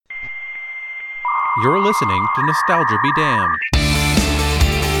You're listening to Nostalgia Be Damned.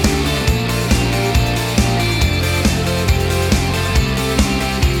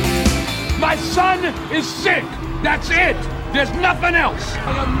 My son is sick. That's it. There's nothing else.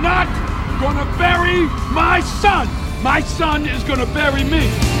 I am not gonna bury my son. My son is gonna bury me.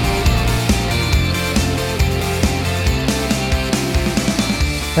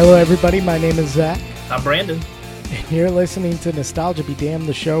 Hello, everybody. My name is Zach. I'm Brandon. And you're listening to Nostalgia Be Damned,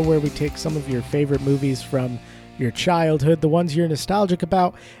 the show where we take some of your favorite movies from your childhood, the ones you're nostalgic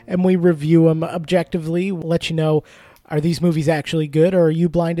about, and we review them objectively. We'll let you know, are these movies actually good, or are you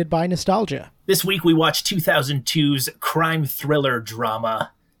blinded by nostalgia? This week we watched 2002's crime thriller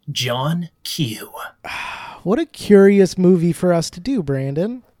drama, John Q. What a curious movie for us to do,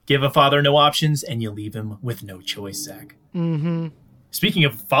 Brandon. Give a father no options, and you leave him with no choice, Zach. Mm-hmm. Speaking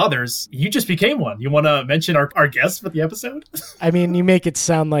of fathers, you just became one. You want to mention our guest for the episode? I mean, you make it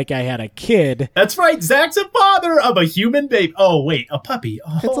sound like I had a kid. That's right. Zach's a father of a human baby. Oh, wait, a puppy.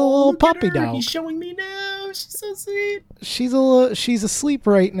 Oh, It's a little look at puppy her. dog. He's showing me now. She's so sweet. She's asleep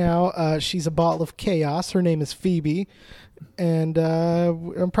right now. She's a ball of chaos. Her name is Phoebe, and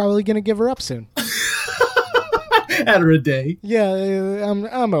I'm probably gonna give her up soon. Had her a day. Yeah,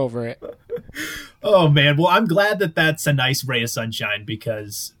 I'm over it. Oh, man. Well, I'm glad that that's a nice ray of sunshine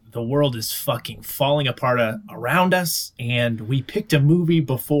because the world is fucking falling apart around us. And we picked a movie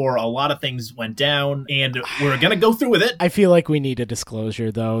before a lot of things went down. And we're going to go through with it. I feel like we need a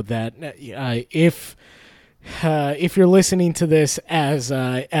disclosure, though, that if you're listening to this as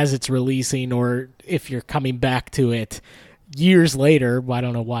it's releasing, or if you're coming back to it years later, well, I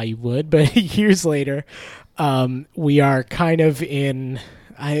don't know why you would, but years later, we are kind of in...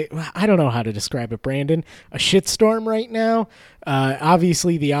 I don't know how to describe it, Brandon. A shitstorm right now.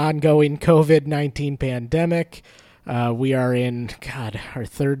 Obviously, the ongoing COVID-19 pandemic. We are in, our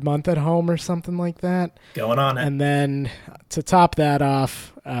third month at home or something like that. Going on it. And then to top that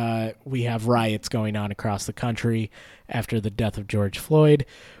off, we have riots going on across the country after the death of George Floyd.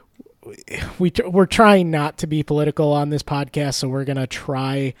 We're trying not to be political on this podcast, so we're going to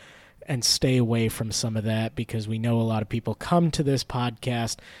try and stay away from some of that because we know a lot of people come to this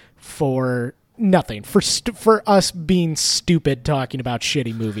podcast for nothing, for us being stupid talking about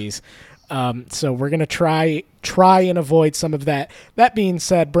shitty movies. So we're going to try and avoid some of that. That being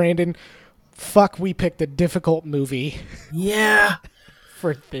said, Brandon, we picked a difficult movie. Yeah.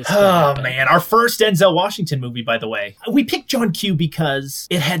 For this. Oh, man. Our first Denzel Washington movie, by the way. We picked John Q because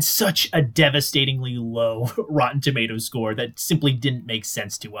it had such a devastatingly low Rotten Tomatoes score that simply didn't make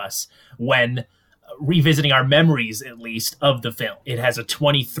sense to us when revisiting our memories, at least, of the film. It has a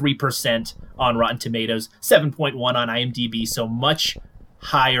 23% on Rotten Tomatoes, 7.1 on IMDb, so much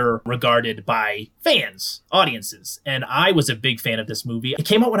higher regarded by fans, audiences. And I was a big fan of this movie. It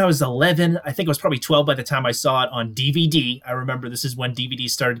came out when I was 11. I think I was probably 12 by the time I saw it on DVD. I remember this is when DVDs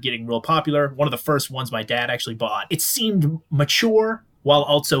started getting real popular. One of the first ones my dad actually bought. It seemed mature while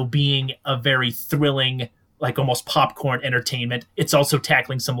also being a very thrilling, like almost popcorn entertainment. It's also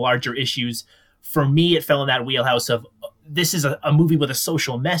tackling some larger issues. For me, it fell in that wheelhouse of this is a movie with a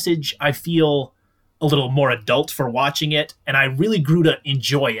social message. I feel a little more adult for watching it, and I really grew to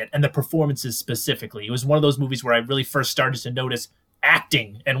enjoy it, and the performances specifically. It was one of those movies where I really first started to notice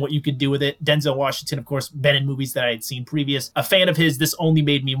acting and what you could do with it. Denzel Washington, of course, been in movies that I had seen previous. A fan of his, this only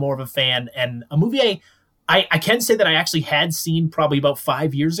made me more of a fan, and a movie I can say that I actually had seen probably about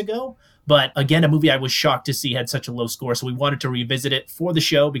 5 years ago, but again, a movie I was shocked to see had such a low score, so we wanted to revisit it for the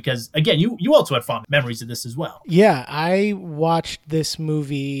show because, again, you also had fond memories of this as well. Yeah, I watched this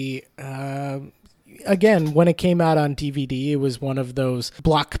movie... Again, when it came out on DVD, it was one of those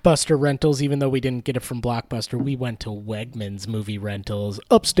Blockbuster rentals. Even though we didn't get it from Blockbuster, we went to Wegmans movie rentals,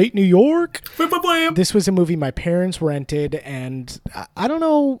 upstate New York. This was a movie my parents rented, and I don't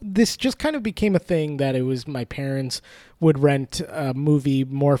know, this just kind of became a thing that it was my parents would rent a movie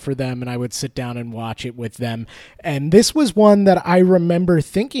more for them, and I would sit down and watch it with them. And this was one that I remember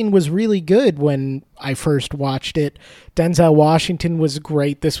thinking was really good when I first watched it. Denzel Washington was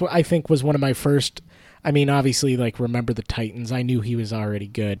great. This, I think, was one of my first... I mean, obviously, like, Remember the Titans, I knew he was already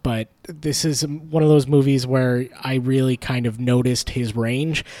good, but this is one of those movies where I really kind of noticed his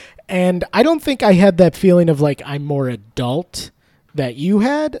range, and I don't think I had that feeling of, like, I'm more adult that you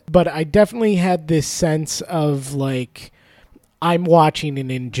had, but I definitely had this sense of, like, I'm watching an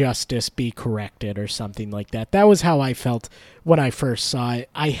injustice be corrected or something like that. That was how I felt when I first saw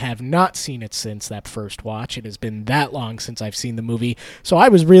it. I have not seen it since that first watch. It has been that long since I've seen the movie. So I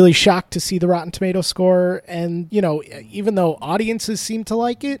was really shocked to see the Rotten Tomatoes score. And, you know, even though audiences seem to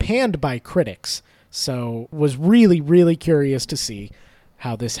like it, panned by critics. So was really, really curious to see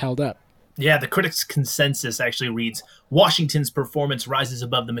how this held up. Yeah, the critics' consensus actually reads, Washington's performance rises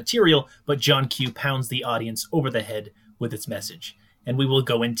above the material, but John Q pounds the audience over the head with its message. And we will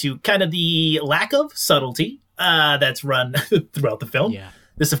go into kind of the lack of subtlety that's run throughout the film. Yeah.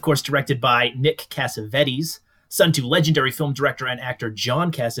 This, of course, directed by Nick Cassavetes, son to legendary film director and actor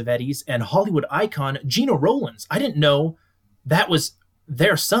John Cassavetes and Hollywood icon Gina Rowlands. I didn't know that was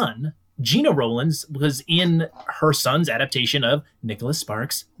their son. Gina Rowlands was in her son's adaptation of Nicholas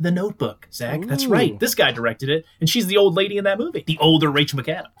Sparks' The Notebook. Zach, that's right. This guy directed it, and she's the old lady in that movie, the older Rachel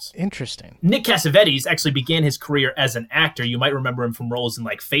McAdams. Interesting. Nick Cassavetes actually began his career as an actor. You might remember him from roles in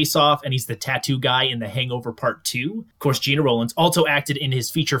like Face Off, and he's the tattoo guy in The Hangover Part 2. Of course, Gina Rowlands also acted in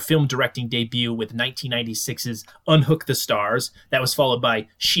his feature film directing debut with 1996's Unhook the Stars. That was followed by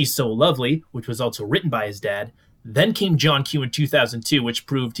She's So Lovely, which was also written by his dad. Then came John Q in 2002, which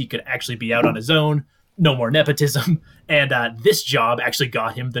proved he could actually be out on his own, no more nepotism, and this job actually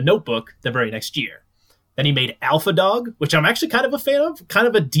got him The Notebook the very next year. Then he made Alpha Dog, which I'm actually kind of a fan of, kind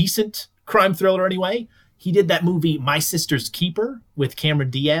of a decent crime thriller anyway. He did that movie My Sister's Keeper with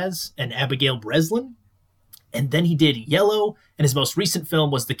Cameron Diaz and Abigail Breslin. And then he did Yellow, and his most recent film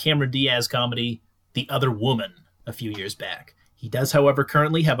was the Cameron Diaz comedy The Other Woman a few years back. He does, however,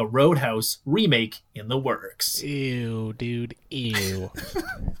 currently have a Roadhouse remake in the works. Ew, dude. Ew.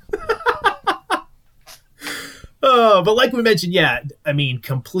 But like we mentioned, yeah, I mean,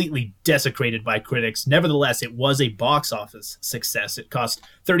 completely desecrated by critics. Nevertheless, it was a box office success. It cost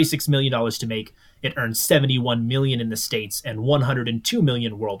 $36 million to make. It earned $71 million in the States and $102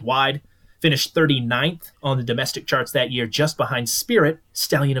 million worldwide. Finished 39th on the domestic charts that year, just behind Spirit,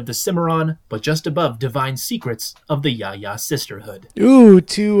 Stallion of the Cimarron, but just above Divine Secrets of the Ya-Ya Sisterhood. Ooh,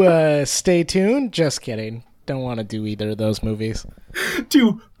 to stay tuned? Just kidding. Don't want to do either of those movies.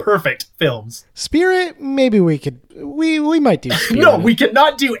 Two perfect films. Spirit, maybe we could. We might do Spirit. No, we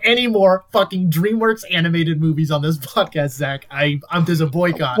cannot do any more fucking DreamWorks animated movies on this podcast, Zach. There's a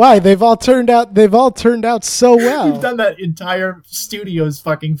boycott. Why? They've all turned out so well. We've done that entire studio's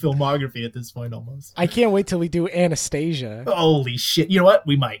fucking filmography at this point almost. I can't wait till we do Anastasia. Holy shit. You know what?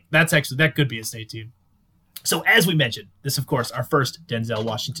 We might. That could be a stay tuned. So as we mentioned, this, of course, our first Denzel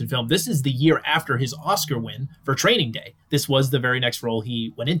Washington film. This is the year after his Oscar win for Training Day. This was the very next role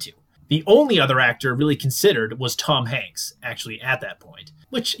he went into. The only other actor really considered was Tom Hanks, actually, at that point.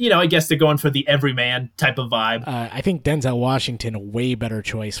 Which, I guess they're going for the everyman type of vibe. I think Denzel Washington, a way better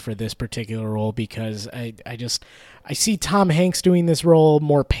choice for this particular role because I see Tom Hanks doing this role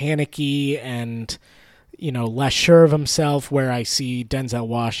more panicky and less sure of himself, where I see Denzel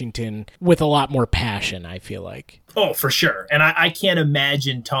Washington with a lot more passion, I feel like. Oh, for sure. And I can't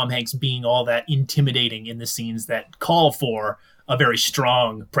imagine Tom Hanks being all that intimidating in the scenes that call for a very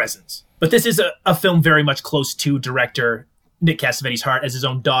strong presence. But this is a film very much close to director Nick Cassavetes' heart, as his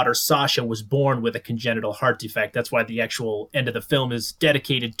own daughter, Sasha, was born with a congenital heart defect. That's why the actual end of the film is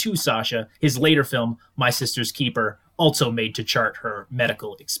dedicated to Sasha. His later film, My Sister's Keeper, also made to chart her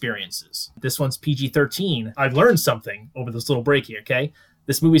medical experiences. This one's PG-13. I've learned something over this little break here, okay?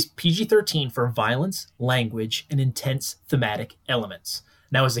 This movie's PG-13 for violence, language, and intense thematic elements.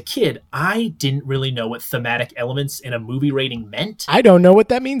 Now, as a kid, I didn't really know what thematic elements in a movie rating meant. I don't know what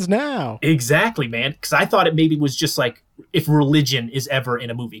that means now. Exactly, man. Because I thought it maybe was just like if religion is ever in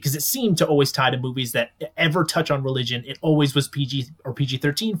a movie. Because it seemed to always tie to movies that ever touch on religion. It always was PG or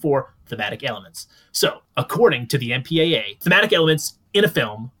PG-13 for thematic elements. So, according to the MPAA, thematic elements in a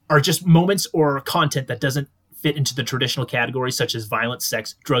film are just moments or content that doesn't fit into the traditional categories such as violence,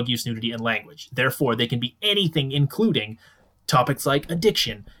 sex, drug use, nudity, and language. Therefore, they can be anything, including topics like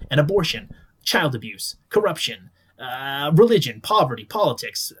addiction and abortion, child abuse, corruption, religion, poverty,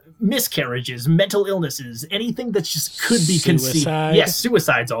 politics, miscarriages, mental illnesses, anything that just could be conceived. Suicide. Yes,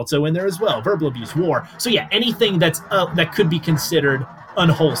 suicide's also in there as well. Verbal abuse, war. So yeah, anything that's that could be considered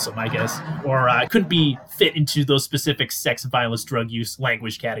unwholesome, I guess, or couldn't be fit into those specific sex, violence, drug use,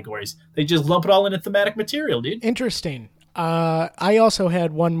 language categories. They just lump it all into thematic material, dude. Interesting. I also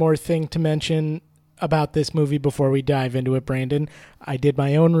had one more thing to mention about this movie before we dive into it, Brandon. I did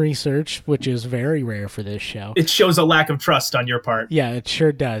my own research, which is very rare for this show. It shows a lack of trust on your part. Yeah, it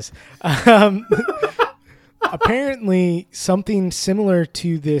sure does. Apparently, something similar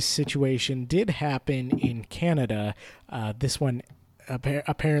to this situation did happen in Canada. This one,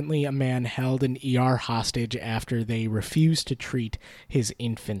 apparently a man held an ER hostage after they refused to treat his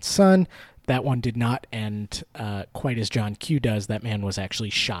infant son. That one did not end quite as John Q does. That man was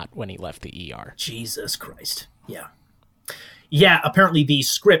actually shot when he left the ER. Jesus Christ. Yeah. Yeah, apparently the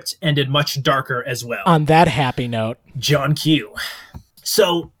script ended much darker as well. On that happy note, John Q.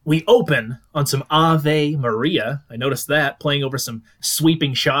 So we open on some Ave Maria. I noticed that, playing over some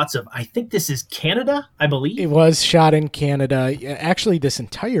sweeping shots of, I think this is Canada, I believe. It was shot in Canada. Actually, this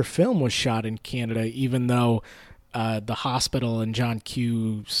entire film was shot in Canada, even though the hospital in John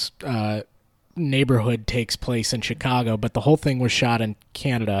Q's neighborhood takes place in Chicago, but the whole thing was shot in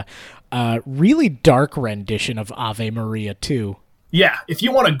Canada. Really dark rendition of Ave Maria, too. Yeah, if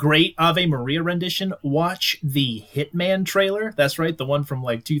you want a great Ave Maria rendition, watch the Hitman trailer. That's right, the one from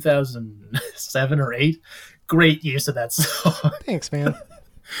like 2007 or 8. Great use of that song. Thanks, man.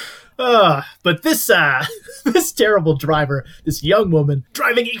 But this this terrible driver, this young woman,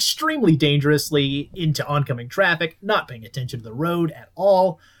 driving extremely dangerously into oncoming traffic, not paying attention to the road at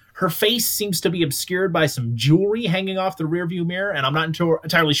all. Her face seems to be obscured by some jewelry hanging off the rearview mirror, and I'm not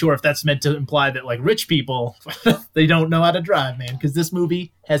entirely sure if that's meant to imply that, like, rich people, they don't know how to drive, man, because this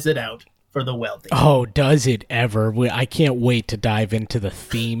movie has it out for the wealthy. Oh, does it ever? I can't wait to dive into the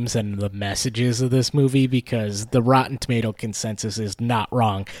themes and the messages of this movie, because the Rotten Tomato consensus is not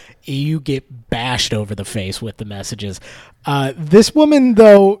wrong. You get bashed over the face with the messages. This woman,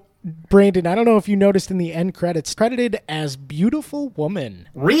 though, Brandon, I don't know if you noticed in the end credits, credited as Beautiful Woman.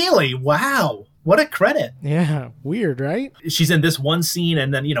 Really? Wow. What a credit. Yeah, weird, right? She's in this one scene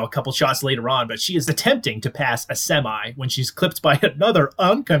and then, a couple shots later on, but she is attempting to pass a semi when she's clipped by another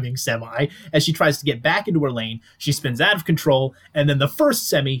oncoming semi. As she tries to get back into her lane, she spins out of control, and then the first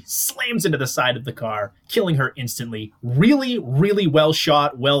semi slams into the side of the car, killing her instantly. Really, really well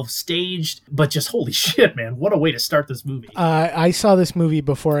shot, well staged, but just holy shit, man. What a way to start this movie. I saw this movie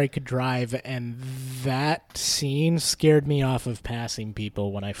before I could drive, and that scene scared me off of passing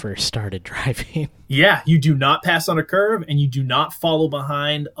people when I first started driving. Yeah, you do not pass on a curve, and you do not follow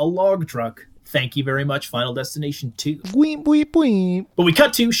behind a log truck. Thank you very much, Final Destination 2. Weep, weep, weep. But we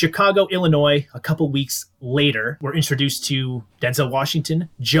cut to Chicago, Illinois. A couple weeks later, we're introduced to Denzel Washington,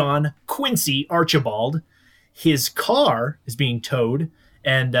 John Quincy Archibald. His car is being towed.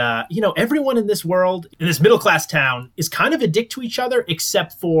 And, everyone in this world, in this middle-class town, is kind of a dick to each other,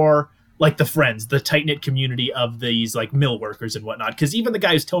 except for, like, the friends, the tight-knit community of these, like, mill workers and whatnot. Because even the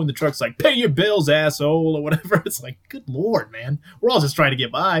guy who's towing the truck's like, pay your bills, asshole, or whatever. It's like, good Lord, man. We're all just trying to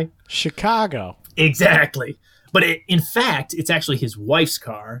get by. Chicago. Exactly. But in fact, it's actually his wife's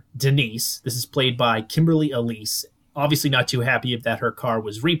car, Denise. This is played by Kimberly Elise. Obviously not too happy that her car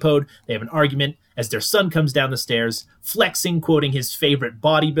was repoed. They have an argument as their son comes down the stairs, flexing, quoting his favorite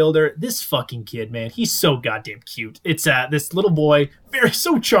bodybuilder. This fucking kid, man, he's so goddamn cute. It's this little boy,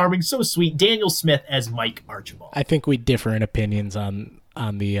 so charming, so sweet. Daniel Smith as Mike Archibald. I think we differ in opinions on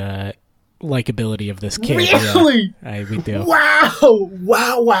the likability of this kid. Really? Yeah, we do. Wow.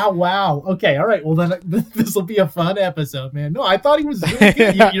 Okay, all right. Well, then this will be a fun episode, man. No, I thought he was really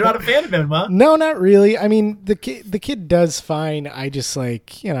good. You're not a fan of him, huh? No, not really. I mean, the kid does fine. I just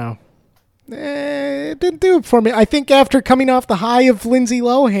it didn't do it for me. I think after coming off the high of Lindsay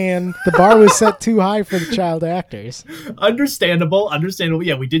Lohan, the bar was set too high for the child actors. Understandable.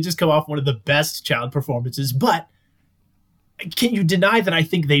 Yeah, we did just come off one of the best child performances, but can you deny that I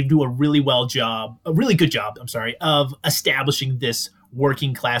think they do a really good job, of establishing this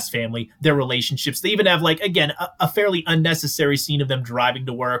working class family, their relationships. They even have, like, again, a fairly unnecessary scene of them driving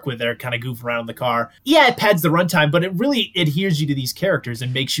to work where they're kind of goofing around in the car. Yeah, it pads the runtime, but it really adheres you to these characters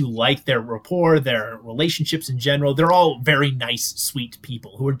and makes you like their rapport, their relationships in general. They're all very nice, sweet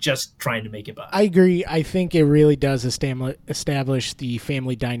people who are just trying to make it by. I agree. I think it really does establish the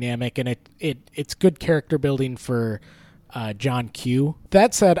family dynamic, and it's good character building for John Q.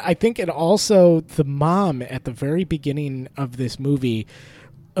 That said, I think it also, the mom at the very beginning of this movie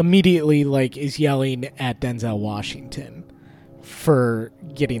immediately is yelling at Denzel Washington for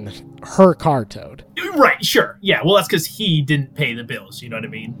getting her car towed. Right, sure. Yeah, well, that's because he didn't pay the bills, you know what I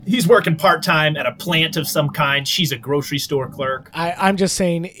mean? He's working part-time at a plant of some kind. She's a grocery store clerk. I'm just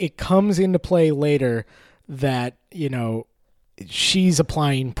saying it comes into play later that, she's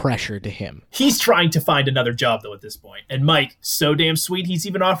applying pressure to him. He's trying to find another job, though, at this point. And Mike, so damn sweet, he's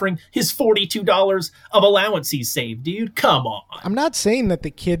even offering his $42 of allowance he's saved, dude. Come on. I'm not saying that the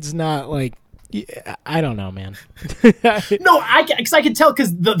kid's not, I don't know, man. No, because I can tell,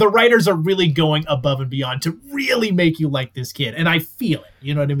 because the writers are really going above and beyond to really make you like this kid. And I feel it,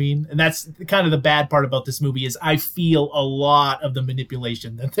 you know what I mean? And that's kind of the bad part about this movie is I feel a lot of the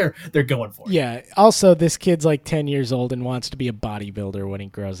manipulation that they're going for. Yeah. Also, this kid's 10 years old and wants to be a bodybuilder when he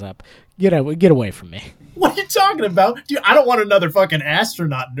grows up. Get away from me. What are you talking about? Dude, I don't want another fucking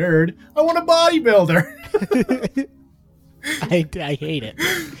astronaut nerd. I want a bodybuilder. I hate it.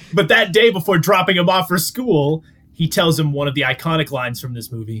 But that day before dropping him off for school, he tells him one of the iconic lines from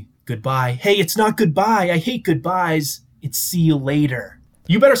this movie. Goodbye. Hey, it's not goodbye. I hate goodbyes. It's see you later.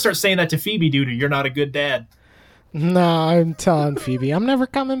 You better start saying that to Phoebe, dude, or you're not a good dad. No, I'm telling Phoebe, I'm never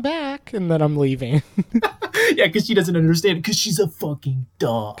coming back, and then I'm leaving. Yeah, because she doesn't understand it, because she's a fucking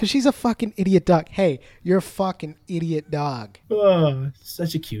dog. Because she's a fucking idiot dog. Hey, you're a fucking idiot dog. Oh,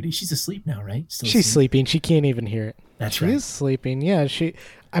 such a cutie. She's asleep now, right? Still She's asleep. sleeping. She can't even hear it. That's she right. is sleeping. Yeah,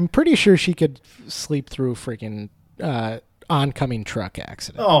 I'm pretty sure she could sleep through a freaking oncoming truck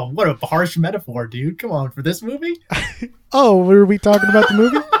accident. Oh, what a harsh metaphor, dude. Come on, for this movie? Oh, were we talking about the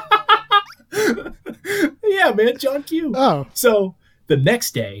movie? Yeah, man, John Q. Oh. So the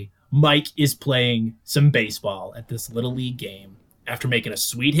next day, Mike is playing some baseball at this Little League game. After making a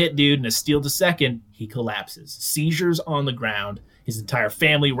sweet hit, dude, and a steal to second, he collapses. Seizures on the ground. His entire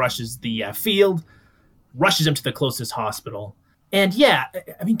family rushes the field, rushes him to the closest hospital. And yeah,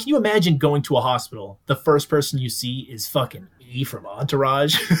 I mean, can you imagine going to a hospital? The first person you see is fucking E from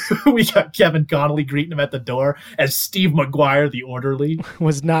Entourage. We got Kevin Connolly greeting him at the door as Steve McGuire, the orderly.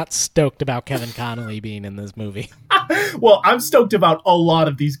 Was not stoked about Kevin Connolly being in this movie. Well, I'm stoked about a lot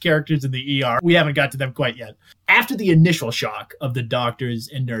of these characters in the ER. We haven't got to them quite yet. After the initial shock of the doctors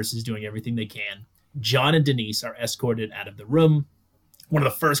and nurses doing everything they can, John and Denise are escorted out of the room. One of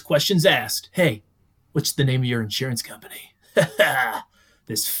the first questions asked, "Hey, what's the name of your insurance company?"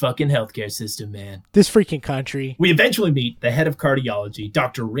 This fucking healthcare system, man. This freaking country. We eventually meet the head of cardiology,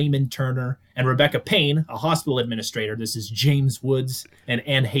 Dr. Raymond Turner, and Rebecca Payne, a hospital administrator. This is James Woods and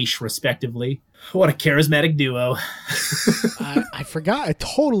Anne Heche, respectively. What a charismatic duo. I forgot. I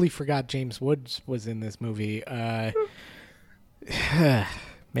totally forgot James Woods was in this movie.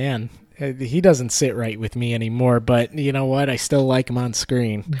 Man, he doesn't sit right with me anymore, but you know what? I still like him on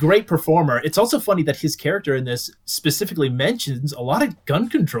screen. Great performer. It's also funny that his character in this specifically mentions a lot of gun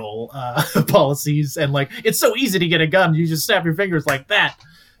control policies, and like, it's so easy to get a gun. You just snap your fingers like that.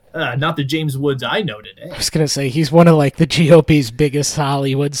 Not the James Woods I know today. I was going to say, he's one of like the GOP's biggest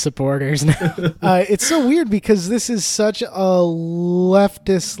Hollywood supporters now. It's so weird because this is such a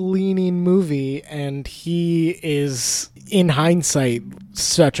leftist-leaning movie, and he is, in hindsight,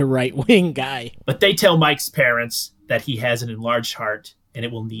 such a right-wing guy. But they tell Mike's parents that he has an enlarged heart and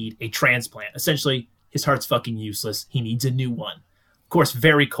it will need a transplant. Essentially, his heart's fucking useless. He needs a new one. Of course,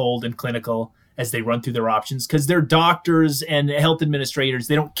 very cold and clinical as they run through their options, because they're doctors and health administrators.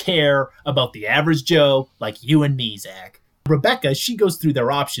 They don't care about the average Joe like you and me, Zach. Rebecca, she goes through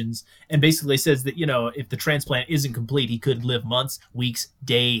their options and basically says that, you know, if the transplant isn't complete, he could live months, weeks,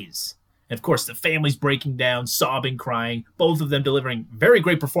 days. And of course, the family's breaking down, sobbing, crying, both of them delivering very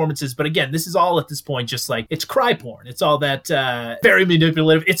great performances. But again, this is all at this point just like, it's cry porn. It's all that very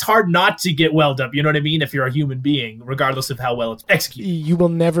manipulative. It's hard not to get welled up, you know what I mean, if you're a human being, regardless of how well it's executed. You will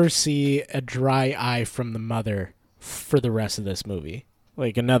never see a dry eye from the mother for the rest of this movie.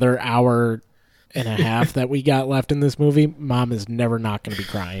 Like another hour and a half that we got left in this movie, mom is never not going to be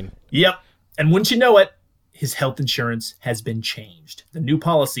crying. Yep. And wouldn't you know it, his health insurance has been changed. The new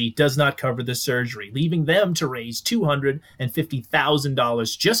policy does not cover the surgery, leaving them to raise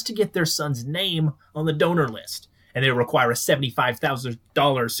 $250,000 just to get their son's name on the donor list. And they require a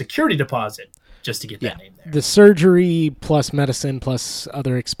 $75,000 security deposit just to get that name there. The surgery plus medicine plus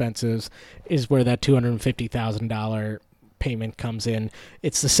other expenses is where that $250,000 payment comes in.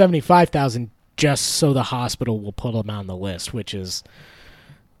 It's the $75,000 just so the hospital will put him on the list, which is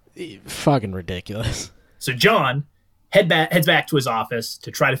fucking ridiculous. So John heads back to his office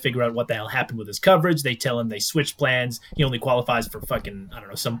to try to figure out what the hell happened with his coverage. They tell him they switched plans. He only qualifies for fucking, I don't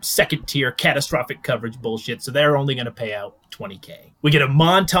know, some second tier catastrophic coverage bullshit. So they're only going to pay out $20,000. We get a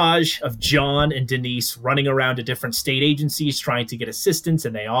montage of John and Denise running around to different state agencies trying to get assistance,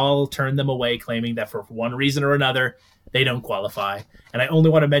 and they all turn them away, claiming that for one reason or another, they don't qualify. And I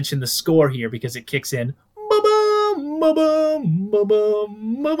only want to mention the score here because it kicks in. Ba-bum, ba-bum,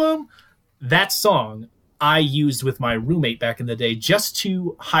 ba-bum, ba-bum. That song I used with my roommate back in the day just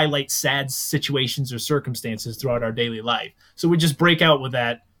to highlight sad situations or circumstances throughout our daily life. So we just break out with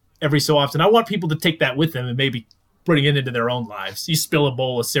that every so often. I want people to take that with them and maybe bring it into their own lives. You spill a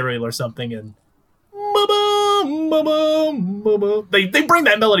bowl of cereal or something and they bring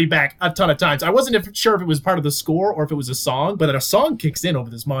that melody back a ton of times. I wasn't sure if it was part of the score or if it was a song, but then a song kicks in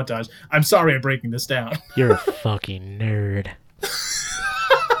over this montage. I'm sorry I'm breaking this down. You're a fucking nerd.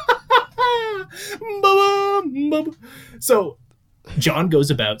 So John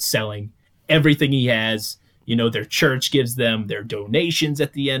goes about selling everything he has. You know, their church gives them their donations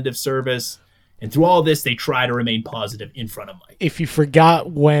at the end of service. And through all this, they try to remain positive in front of Mike. If you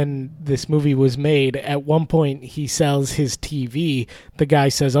forgot when this movie was made, at one point he sells his TV. The guy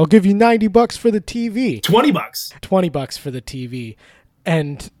says, I'll give you $90 for the TV. $20. $20 for the TV.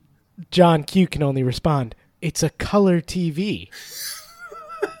 And John Q can only respond, it's a color TV.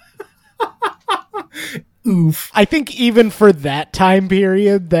 Oof. I think even for that time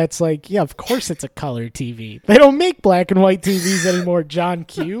period, that's like, yeah, of course it's a color TV. They don't make black and white TVs anymore, John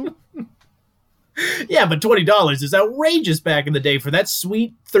Q. Yeah, but $20 is outrageous back in the day for that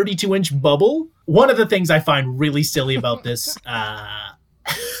sweet 32-inch bubble. One of the things I find really silly about this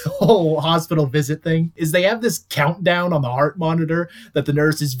whole hospital visit thing is they have this countdown on the heart monitor that the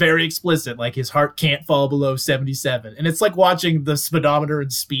nurse is very explicit, like his heart can't fall below 77. And it's like watching the speedometer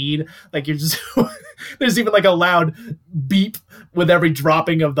and speed. Like you're just, there's even like a loud beep with every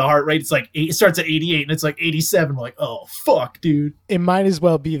dropping of the heart rate. It's like, it starts at 88 and it's like 87. We're like, oh, fuck, dude. It might as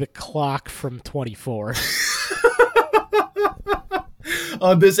well be the clock from 24.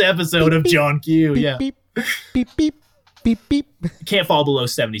 On this episode of John Q. Beep, Yeah. beep, beep, beep, beep, beep. Can't fall below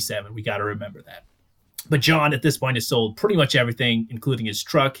 77. We got to remember that. But John, at this point, has sold pretty much everything, including his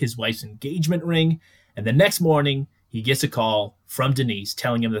truck, his wife's engagement ring. And the next morning, he gets a call from Denise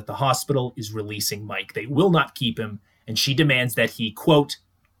telling him that the hospital is releasing Mike. They will not keep him. And she demands that he, quote,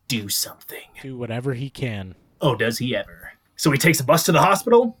 do something. Do whatever he can. Oh, does he ever? So he takes a bus to the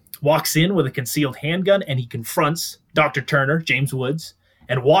hospital, walks in with a concealed handgun, and he confronts Dr. Turner, James Woods,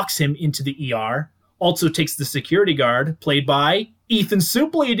 and walks him into the ER. Also takes the security guard, played by Ethan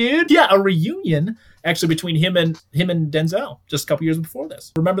Suplee, dude. Yeah, a reunion actually between him and Denzel just a couple years before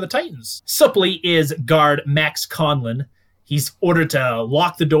this. Remember the Titans. Suplee is guard Max Conlon. He's ordered to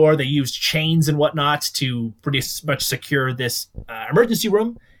lock the door. They use chains and whatnot to pretty much secure this emergency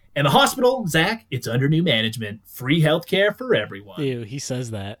room. And the hospital, Zach, it's under new management. Free healthcare for everyone. Ew, he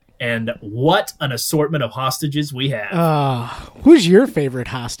says that. And what an assortment of hostages we have. Who's your favorite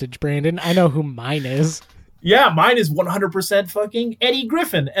hostage, Brandon? I know who mine is. Yeah, mine is 100% fucking Eddie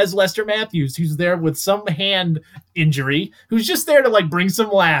Griffin as Lester Matthews, who's there with some hand injury, who's just there to like bring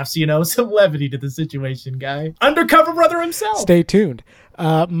some laughs, you know, some levity to the situation, guy. Undercover brother himself. Stay tuned.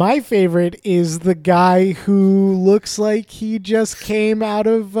 My favorite is the guy who looks like he just came out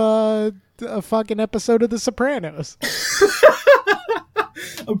of a fucking episode of The Sopranos.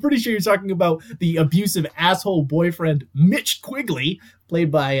 I'm pretty sure you're talking about the abusive asshole boyfriend, Mitch Quigley,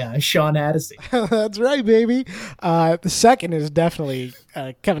 played by Sean Addison. That's right, baby. The second is definitely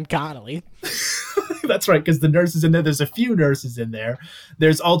Kevin Connolly. That's right, because the nurses in there, there's a few nurses in there.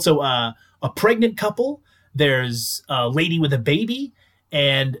 There's also a pregnant couple. There's a lady with a baby.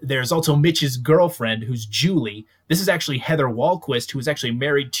 And there's also Mitch's girlfriend, who's Julie. This is actually Heather Walquist, who was actually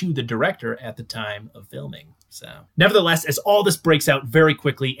married to the director at the time of filming. So, nevertheless, as all this breaks out very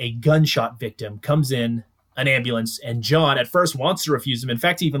quickly, a gunshot victim comes in an ambulance, and John at first wants to refuse him. In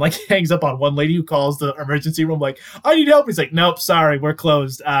fact, he even like hangs up on one lady who calls the emergency room, like, I need help. He's like, nope, sorry, we're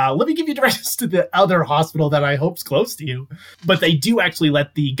closed. Let me give you directions to the other hospital that I hope's close to you. But they do actually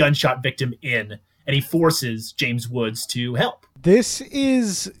let the gunshot victim in, and he forces James Woods to help. This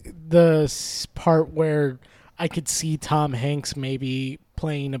is the part where I could see Tom Hanks maybe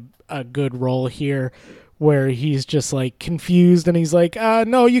playing a good role here, where he's just like confused and he's like,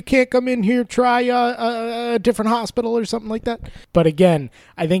 no, you can't come in here, try a different hospital or something like that. But again,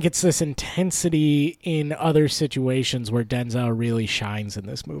 I think it's this intensity in other situations where Denzel really shines in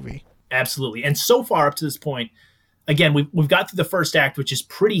this movie. Absolutely. And so far up to this point, again, we've got through the first act, which is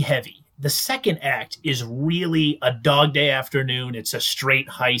pretty heavy. The second act is really a Dog Day Afternoon. It's a straight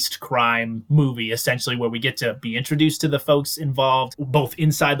heist crime movie, essentially, where we get to be introduced to the folks involved, both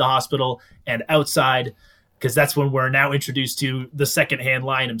inside the hospital and outside, because that's when we're now introduced to the second-hand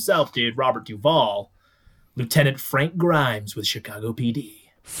line himself, dude, Robert Duvall, Lieutenant Frank Grimes with Chicago PD.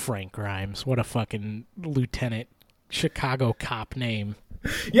 Frank Grimes, what a fucking lieutenant Chicago cop name.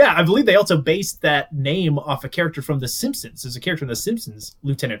 Yeah, I believe they also based that name off a character from The Simpsons. There's a character in The Simpsons,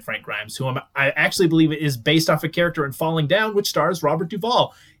 Lieutenant Frank Grimes, who I actually believe is based off a character in Falling Down, which stars Robert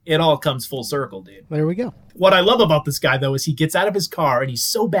Duvall. It all comes full circle, dude. There we go. What I love about this guy, though, is he gets out of his car and he's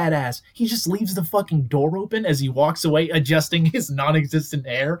so badass, he just leaves the fucking door open as he walks away, adjusting his non-existent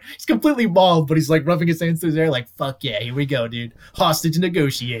hair. He's completely bald, but he's like rubbing his hands through his hair like, fuck yeah, here we go, dude. Hostage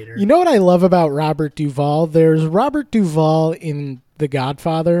negotiator. You know what I love about Robert Duvall? There's Robert Duvall in The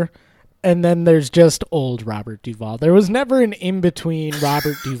Godfather, and then there's just old Robert Duvall. There was never an in-between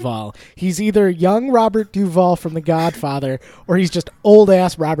Robert Duvall. He's either young Robert Duvall from The Godfather, or he's just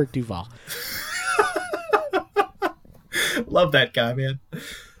old-ass Robert Duvall. Love that guy, man.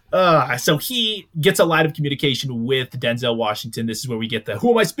 So he gets a line of communication with Denzel Washington. This is where we get the,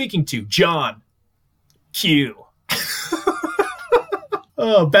 who am I speaking to? John Q.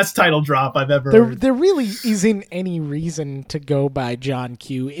 Oh, best title drop I've ever heard. There really isn't any reason to go by John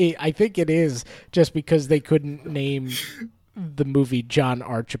Q. I think it is just because they couldn't name the movie John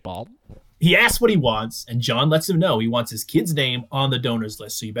Archibald. He asks what he wants, and John lets him know he wants his kid's name on the donors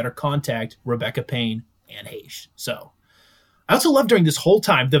list, so you better contact Rebecca Payne and Hayes. So I also love during this whole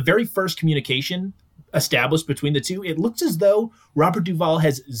time, the very first communication established between the two, it looks as though Robert Duvall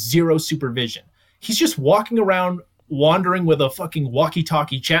has zero supervision. He's just walking around, wandering with a fucking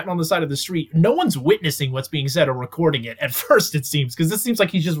walkie-talkie, chatting on the side of the street. No one's witnessing what's being said or recording it at first, it seems, because this seems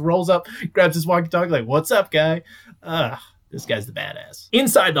like he just rolls up, grabs his walkie-talkie, like, what's up, guy? This guy's the badass.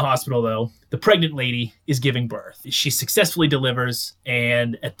 Inside the hospital, though, the pregnant lady is giving birth. She successfully delivers,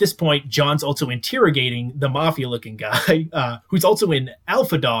 and at this point, John's also interrogating the mafia-looking guy, who's also in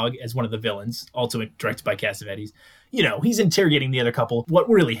Alpha Dog as one of the villains, also directed by Cassavetes. You know, he's interrogating the other couple. What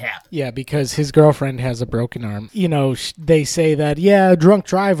really happened? Yeah, because his girlfriend has a broken arm. You know, they say that, yeah, a drunk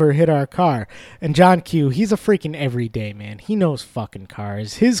driver hit our car. And John Q, he's a freaking everyday man. He knows fucking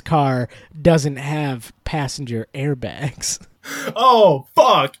cars. His car doesn't have passenger airbags. Oh,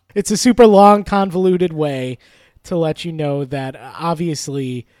 fuck! It's a super long, convoluted way to let you know that,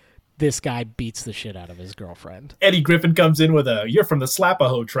 obviously, this guy beats the shit out of his girlfriend. Eddie Griffin comes in with you're from the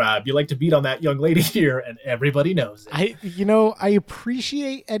Slapaho tribe. You like to beat on that young lady here, and everybody knows it. I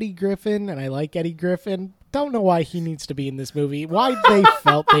appreciate Eddie Griffin, and I like Eddie Griffin. Don't know why he needs to be in this movie. Why they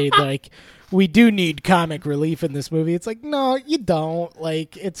felt we do need comic relief in this movie. It's like, no, you don't.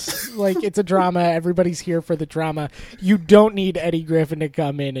 It's a drama. Everybody's here for the drama. You don't need Eddie Griffin to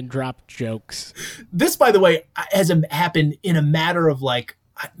come in and drop jokes. This, by the way, has happened in a matter of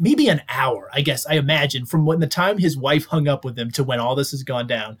maybe an hour, I guess, I imagine, from when the time his wife hung up with him to when all this has gone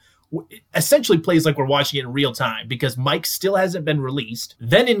down. It essentially plays like we're watching it in real time because Mike still hasn't been released.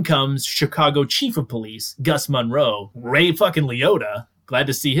 Then in comes Chicago Chief of Police, Gus Monroe, Ray fucking Liotta. Glad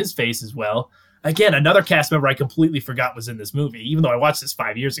to see his face as well. Again, another cast member I completely forgot was in this movie, even though I watched this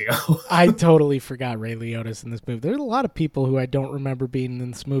 5 years ago. I totally forgot Ray Liotta's in this movie. There's a lot of people who I don't remember being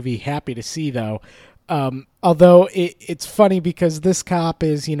in this movie. Happy to see, though. Although it's funny because this cop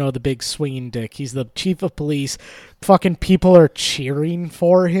is, the big swinging dick. He's the chief of police. Fucking people are cheering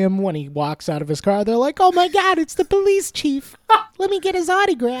for him when he walks out of his car. They're like, oh my God, it's the police chief. Let me get his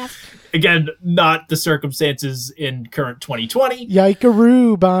autograph. Again, not the circumstances in current 2020.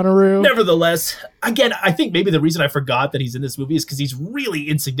 Yikaroo, Bonnaroo. Nevertheless, again, I think maybe the reason I forgot that he's in this movie is because he's really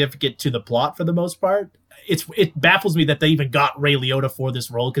insignificant to the plot for the most part. It baffles me that they even got Ray Liotta for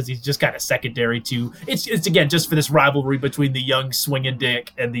this role because he's just kind of secondary to it's again just for this rivalry between the young swinging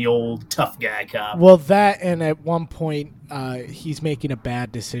dick and the old tough guy cop. Well, that, and at one point he's making a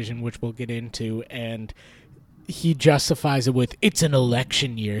bad decision, which we'll get into, and he justifies it with it's an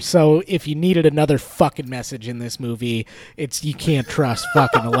election year. So if you needed another fucking message in this movie, it's you can't trust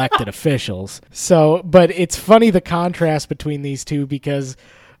fucking elected officials. So, but it's funny the contrast between these two because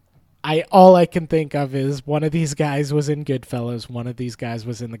all I can think of is one of these guys was in Goodfellas, one of these guys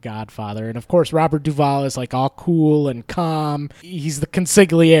was in The Godfather, and of course Robert Duvall is all cool and calm. He's the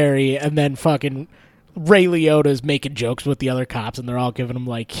consigliere, and then fucking Ray Liotta's making jokes with the other cops, and they're all giving him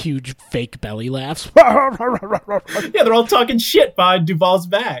huge fake belly laughs. Yeah, they're all talking shit behind Duvall's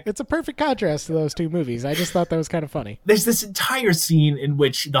back. It's a perfect contrast to those two movies. I just thought that was kind of funny. There's this entire scene in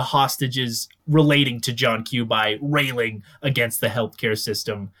which the hostage is relating to John Q by railing against the healthcare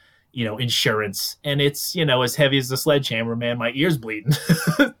system. Insurance. And it's, as heavy as a sledgehammer, man, my ear's bleeding.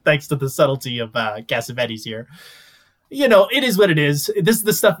 Thanks to the subtlety of Cassavetes here. It is what it is. This is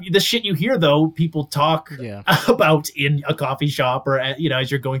the shit you hear, though, people talk about in a coffee shop or,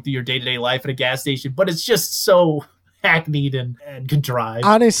 as you're going through your day-to-day life at a gas station. But it's just so hackneyed and contrived.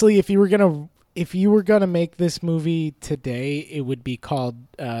 Honestly, if you were gonna make this movie today, it would be called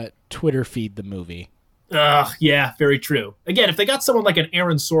Twitter Feed the Movie. Yeah, very true. Again, if they got someone like an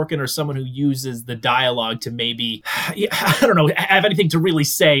Aaron Sorkin or someone who uses the dialogue to maybe, I don't know, have anything to really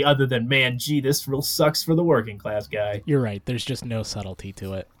say other than, man, gee, this real sucks for the working class guy. You're right. There's just no subtlety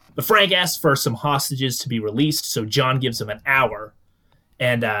to it. But Frank asks for some hostages to be released, so John gives him an hour.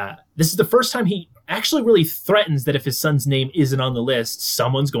 And this is the first time he actually really threatens that if his son's name isn't on the list,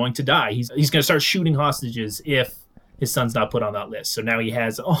 someone's going to die. He's going to start shooting hostages if his son's not put on that list. So now he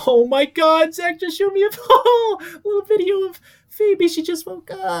has, oh my God, Zach just showed me a little video of Phoebe. She just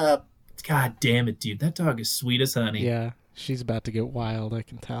woke up. God damn it, dude. That dog is sweet as honey. Yeah, she's about to get wild, I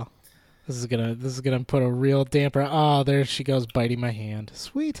can tell. This is gonna put a real damper. Oh, there she goes, biting my hand.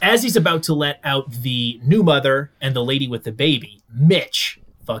 Sweet. As he's about to let out the new mother and the lady with the baby, Mitch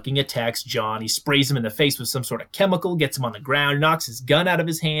fucking attacks John. He sprays him in the face with some sort of chemical, gets him on the ground, knocks his gun out of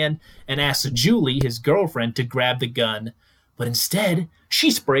his hand, and asks Julie, his girlfriend, to grab the gun. But instead,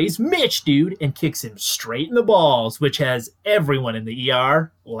 she sprays Mitch, dude, and kicks him straight in the balls, which has everyone in the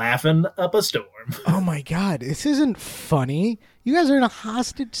ER laughing up a storm. Oh my God, this isn't funny. You guys are in a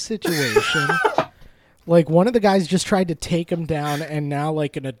hostage situation. Like, one of the guys just tried to take him down, and now,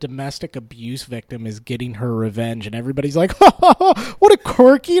 like, a domestic abuse victim is getting her revenge, and everybody's like, what a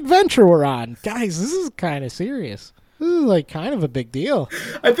quirky adventure we're on. Guys, this is kind of serious. This is, like, kind of a big deal.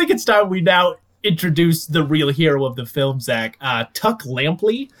 I think it's time we now introduce the real hero of the film, Zach. Tuck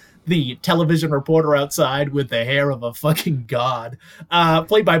Lampley, the television reporter outside with the hair of a fucking god,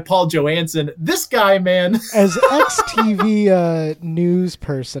 played by Paul Johansson. This guy, man. As ex-TV news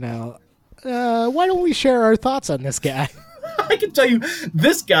personnel, why don't we share our thoughts on this guy? I can tell you,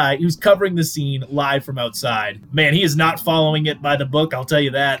 this guy who's covering the scene live from outside, man, he is not following it by the book, I'll tell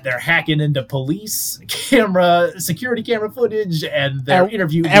you that. They're hacking into police security camera footage, and they're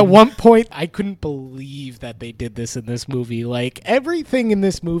interviewing. At one point, I couldn't believe that they did this in this movie. Like, everything in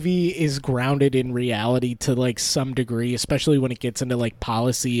this movie is grounded in reality to, like, some degree, especially when it gets into, like,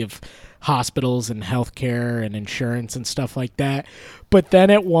 policy of hospitals and healthcare and insurance and stuff like that. But then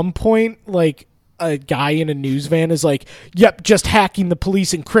at one point, like, a guy in a news van is like, yep, just hacking the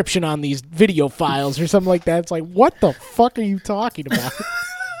police encryption on these video files or something like that. It's like, what the fuck are you talking about?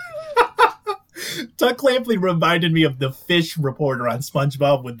 Tuck Lampley reminded me of the fish reporter on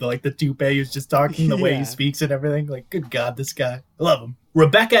SpongeBob with the toupee who's just talking the way he speaks and everything. Like, good God, this guy. I love him.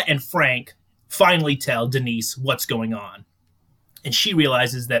 Rebecca and Frank finally tell Denise what's going on. And she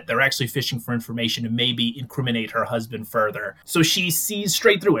realizes that they're actually fishing for information to maybe incriminate her husband further. So she sees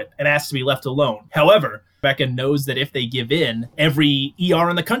straight through it and asks to be left alone. However, Rebecca knows that if they give in, every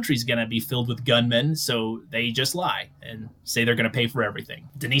ER in the country is going to be filled with gunmen, so they just lie and say they're going to pay for everything.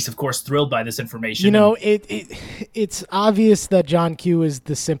 Denise, of course, thrilled by this information. You know, it's obvious that John Q is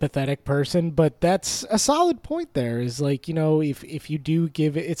the sympathetic person, but that's a solid point there. Is like, you know, if you do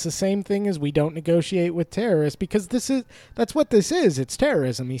give it, it's the same thing as we don't negotiate with terrorists, because that's what this is. It's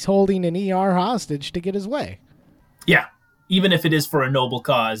terrorism. He's holding an ER hostage to get his way. Yeah. Even if it is for a noble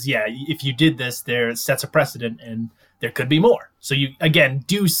cause, yeah, if you did this, there sets a precedent and there could be more. So you, again,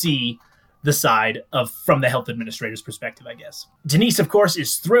 do see the side from the health administrator's perspective, I guess. Denise, of course,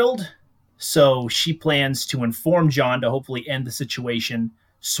 is thrilled. So she plans to inform John to hopefully end the situation.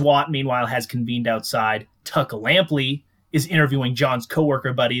 SWAT, meanwhile, has convened outside. Tuck Lampley is interviewing John's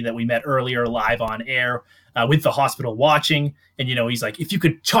coworker buddy that we met earlier live on air with the hospital watching. And, you know, he's like, if you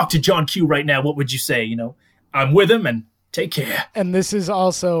could talk to John Q right now, what would you say? You know, I'm with him and take care. And this is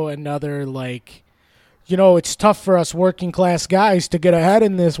also another, like, you know, it's tough for us working class guys to get ahead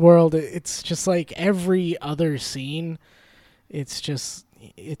in this world. It's just like every other scene. There's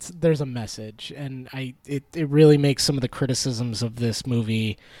a message. And it really makes some of the criticisms of this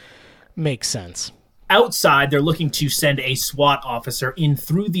movie make sense. Outside, they're looking to send a SWAT officer in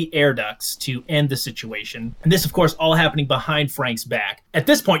through the air ducts to end the situation. And this, of course, all happening behind Frank's back. At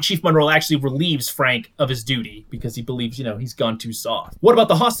this point, Chief Monroe actually relieves Frank of his duty because he believes, you know, he's gone too soft. What about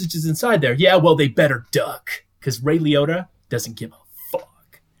the hostages inside there? Yeah, well, they better duck because Ray Liotta doesn't give a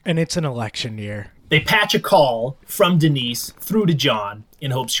fuck. And it's an election year. They patch a call from Denise through to John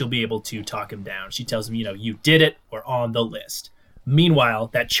in hopes she'll be able to talk him down. She tells him, you know, you did it. We're on the list.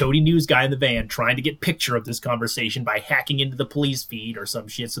 Meanwhile, that chody news guy in the van trying to get picture of this conversation by hacking into the police feed or some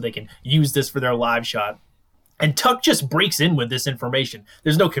shit so they can use this for their live shot. And Tuck just breaks in with this information.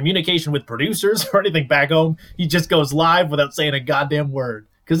 There's no communication with producers or anything back home. He just goes live without saying a goddamn word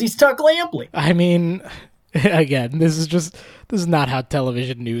because he's Tuck Lampley. I mean, again, this is not how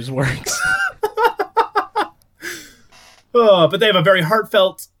television news works. But they have a very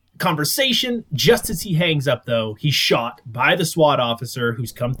heartfelt conversation. Just as he hangs up, though, he's shot by the SWAT officer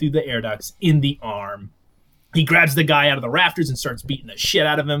who's come through the air ducts in the arm. He grabs the guy out of the rafters and starts beating the shit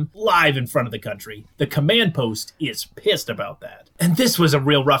out of him live in front of the country. The command post is pissed about that. And this was a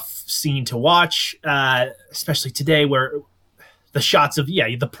real rough scene to watch, especially today where the shots of,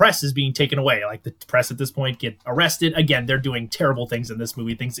 the press is being taken away. Like, the press at this point get arrested. Again, they're doing terrible things in this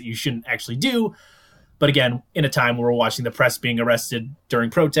movie, things that you shouldn't actually do. But again, in a time where we're watching the press being arrested during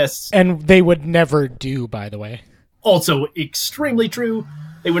protests. And they would never do, by the way. Also extremely true.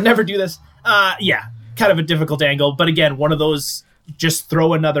 They would never do this. Kind of a difficult angle. But again, one of those, just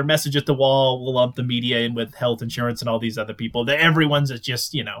throw another message at the wall. We'll lump the media in with health insurance and all these other people. Everyone's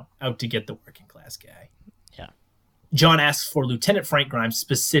just, out to get the working class guy. Yeah. John asks for Lieutenant Frank Grimes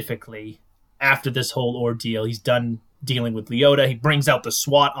specifically after this whole ordeal. He's done dealing with Liotta. He brings out the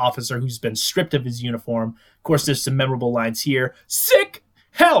SWAT officer who's been stripped of his uniform. Of course, there's some memorable lines here. Sick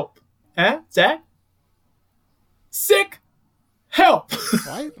help. Huh, Zach? Sick help.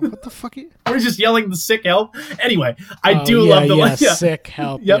 What the fuck? We're just yelling the sick help. Anyway, I do love the sick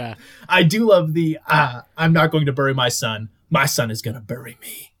help. Yep. Yeah. I do love the I'm not going to bury my son. My son is going to bury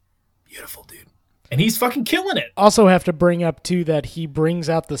me. Beautiful, dude. And he's fucking killing it. Also have to bring up too that he brings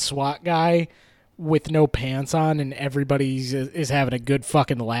out the SWAT guy with no pants on, and everybody is having a good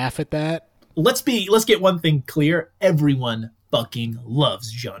fucking laugh at that. Let's get one thing clear. Everyone fucking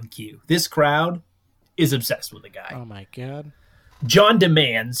loves John Q. This crowd is obsessed with the guy. Oh my God. John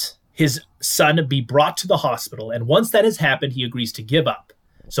demands his son be brought to the hospital, and once that has happened, he agrees to give up.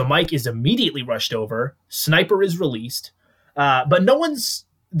 So Mike is immediately rushed over. Sniper is released, but no one's.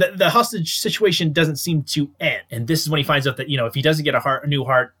 The hostage situation doesn't seem to end. And this is when he finds out that, if he doesn't get a new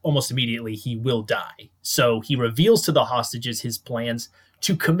heart almost immediately, he will die. So he reveals to the hostages his plans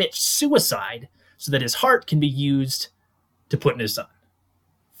to commit suicide so that his heart can be used to put in his son.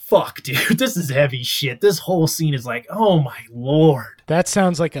 Fuck, dude. This is heavy shit. This whole scene is like, oh my Lord. That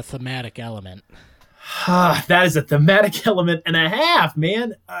sounds like a thematic element. That is a thematic element and a half,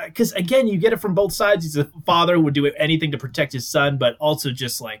 man. Because, again, you get it from both sides. He's a father who would do anything to protect his son, but also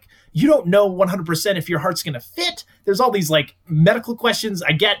just like, you don't know 100% if your heart's going to fit. There's all these like medical questions.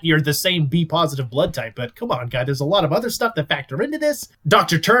 I get you're the same B positive blood type, but come on, guy. There's a lot of other stuff that factor into this.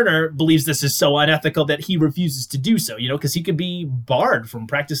 Dr. Turner believes this is so unethical that he refuses to do so, because he could be barred from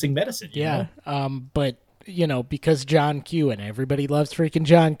practicing medicine. You know? But because John Q, and everybody loves freaking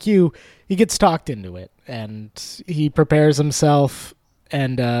John Q, he gets talked into it, and he prepares himself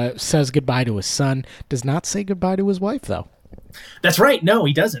and says goodbye to his son. Does not say goodbye to his wife, though. That's right. No,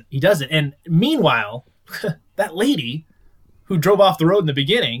 he doesn't. And meanwhile, that lady who drove off the road in the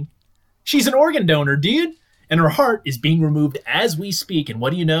beginning, she's an organ donor, dude, and her heart is being removed as we speak. And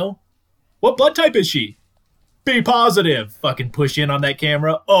what do you know? What blood type is she? B positive. Fucking push in on that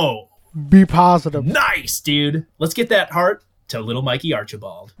camera. Oh, be positive. Nice, dude. Let's get that heart to little Mikey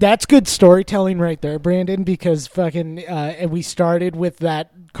Archibald. That's good storytelling right there, Brandon, because fucking we started with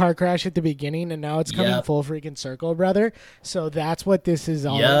that car crash at the beginning, and now it's coming full freaking circle, brother. So that's what this is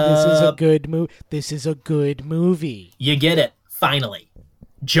all. This is a good movie. This is a good movie. You get it, finally.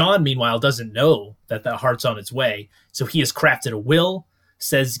 John, meanwhile, doesn't know that the heart's on its way, so he has crafted a will,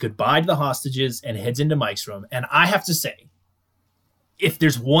 says goodbye to the hostages, and heads into Mike's room. And I have to say, if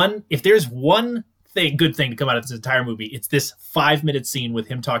there's one good thing to come out of this entire movie, it's this 5-minute scene with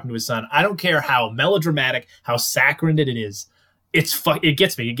him talking to his son. I don't care how melodramatic, how saccharine it is. It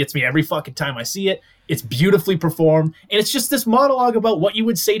gets me. It gets me every fucking time I see it. It's beautifully performed. And it's just this monologue about what you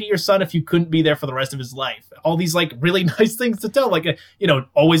would say to your son if you couldn't be there for the rest of his life. All these like really nice things to tell. Like,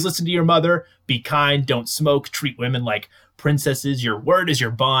 always listen to your mother, be kind, don't smoke, treat women like princesses. Your word is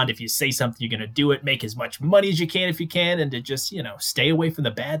your bond. If you say something, you're going to do it. Make as much money as you can if you can. And to just, stay away from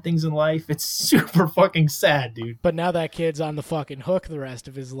the bad things in life. It's super fucking sad, dude. But now that kid's on the fucking hook the rest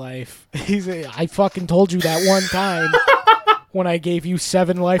of his life. I fucking told you that one time. When I gave you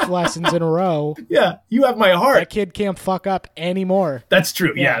 7 life lessons in a row. Yeah, you have my heart. That kid can't fuck up anymore. That's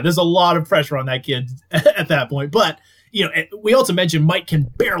true. Yeah, there's a lot of pressure on that kid at that point. But, we also mentioned Mike can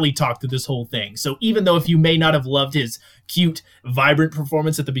barely talk through this whole thing. So even though if you may not have loved his cute, vibrant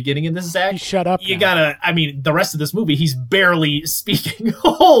performance at the beginning of this act, shut up. You gotta, the rest of this movie, he's barely speaking.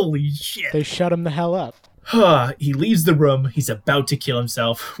 Holy shit. They shut him the hell up. He leaves the room. He's about to kill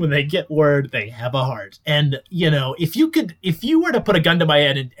himself. When they get word, they have a heart. And, if you were to put a gun to my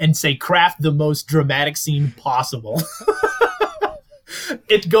head and say, craft the most dramatic scene possible,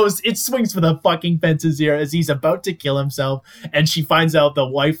 it swings for the fucking fences here as he's about to kill himself. And the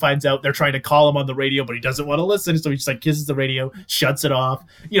wife finds out they're trying to call him on the radio, but he doesn't want to listen. So he just like kisses the radio, shuts it off.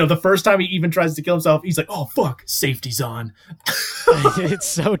 The first time he even tries to kill himself, he's like, oh, fuck, safety's on. It's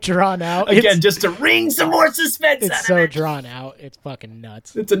so drawn out. Again, just to wring some more suspense. It's so drawn out. It's fucking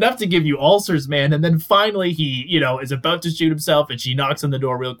nuts. It's enough to give you ulcers, man. And then finally he, is about to shoot himself and she knocks on the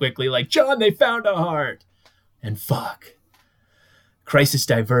door real quickly like, John, they found a heart. And fuck. Crisis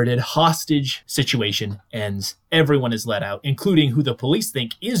diverted, hostage situation ends. Everyone is let out, including who the police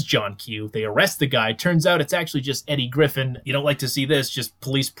think is John Q. They arrest the guy. Turns out it's actually just Eddie Griffin. You don't like to see this, just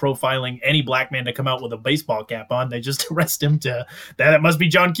police profiling any black man to come out with a baseball cap on. They just arrest him that must be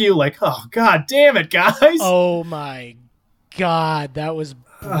John Q. Like, oh, god damn it, guys. Oh my god, that was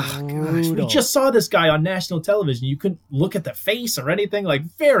brutal. We just saw this guy on national television. You couldn't look at the face or anything. Like,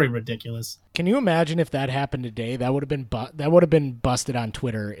 very ridiculous. Can you imagine if that happened today? That would have been busted on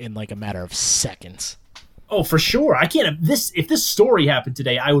Twitter in like a matter of seconds. Oh, for sure. If this story happened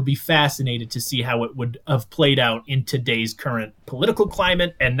today, I would be fascinated to see how it would have played out in today's current political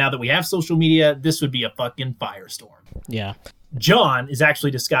climate. And now that we have social media, this would be a fucking firestorm. Yeah. John is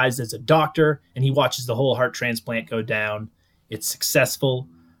actually disguised as a doctor, and he watches the whole heart transplant go down. It's successful.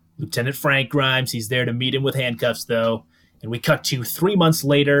 Lieutenant Frank Grimes, he's there to meet him with handcuffs, though. And we cut to 3 months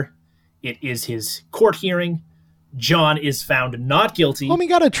later. It is his court hearing. John is found not guilty. Homie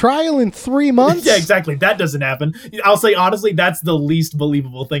got a trial in 3 months? Yeah, exactly. That doesn't happen. I'll say, honestly, that's the least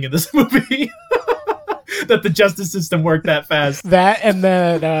believable thing in this movie. That the justice system worked that fast. That and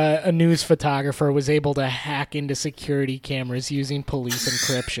that a news photographer was able to hack into security cameras using police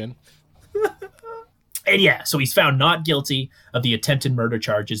encryption. And yeah, so he's found not guilty of the attempted murder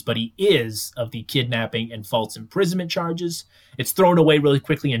charges, but he is of the kidnapping and false imprisonment charges. It's thrown away really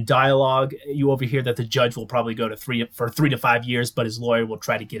quickly in dialogue. You overhear that the judge will probably go to 3 to 5 years, but his lawyer will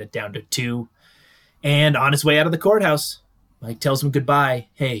try to get it down to 2. And on his way out of the courthouse, Mike tells him goodbye.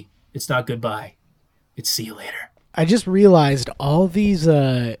 Hey, it's not goodbye. It's see you later. I just realized all these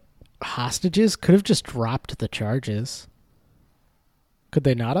hostages could have just dropped the charges. Could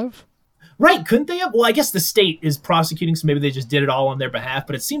they not have? Right, couldn't they have? Well, I guess the state is prosecuting, so maybe they just did it all on their behalf,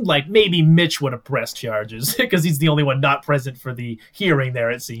 but it seemed like maybe Mitch would have pressed charges, because he's the only one not present for the hearing there,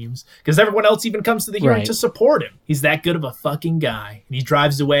 it seems. Because everyone else even comes to the hearing to support him. He's that good of a fucking guy. And he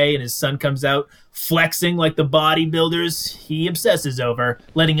drives away, and his son comes out flexing like the bodybuilders he obsesses over,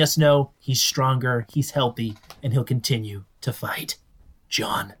 letting us know he's stronger, he's healthy, and he'll continue to fight.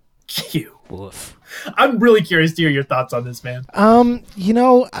 John Q. Woof. I'm really curious to hear your thoughts on this, man.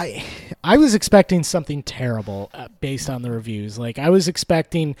 I was expecting something terrible based on the reviews. Like, I was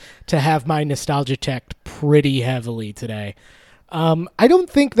expecting to have my nostalgia checked pretty heavily today. I don't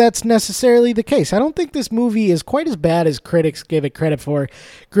think that's necessarily the case. I don't think this movie is quite as bad as critics give it credit for.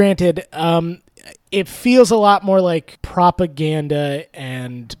 Granted, it feels a lot more like propaganda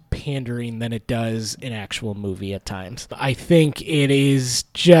and pandering than it does an actual movie at times. I think it is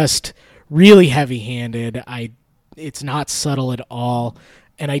just really heavy-handed. It's not subtle at all,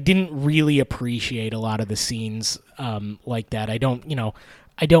 and I didn't really appreciate a lot of the scenes like that. I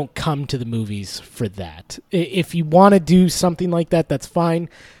don't come to the movies for that. If you want to do something like that, that's fine.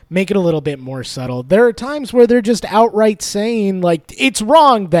 Make it a little bit more subtle. There are times where they're just outright saying, like, it's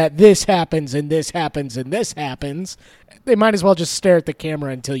wrong that this happens and this happens and this happens. They might as well just stare at the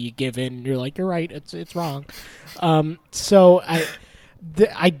camera until you give in. You're like, you're right, it's wrong. So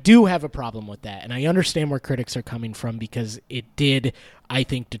I do have a problem with that, and I understand where critics are coming from, because it did, I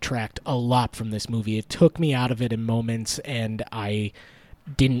think, detract a lot from this movie. It took me out of it in moments, and I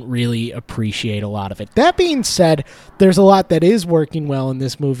didn't really appreciate a lot of it. That being said, there's a lot that is working well in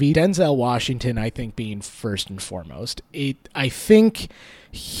this movie. Denzel Washington, I think, being first and foremost. I think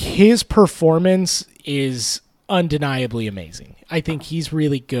his performance is undeniably amazing. I think he's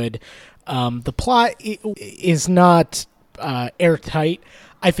really good. The plot is not airtight.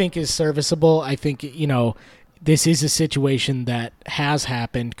 I think is serviceable. I think, this is a situation that has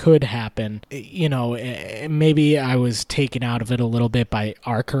happened, could happen. Maybe I was taken out of it a little bit by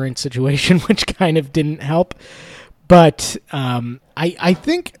our current situation, which kind of didn't help. But I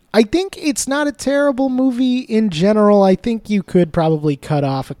think it's not a terrible movie in general. I think you could probably cut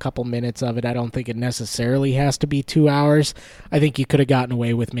off a couple minutes of it. I don't think it necessarily has to be 2 hours. I think you could have gotten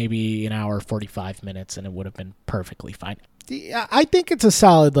away with maybe an hour, 45 minutes, and it would have been perfectly fine. I think it's a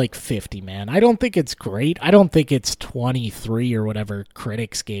solid 50, man. I don't think it's great. I don't think it's 23 or whatever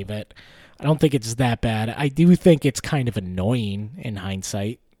critics gave it. I don't think it's that bad. I do think it's kind of annoying in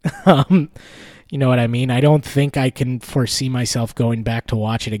hindsight. You know what I mean? I don't think I can foresee myself going back to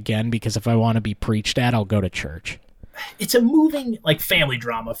watch it again, because if I want to be preached at, I'll go to church. It's a moving, family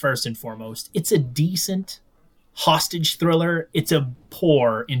drama, first and foremost. It's a decent hostage thriller. It's a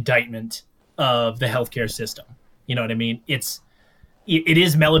poor indictment of the healthcare system. You know what I mean? It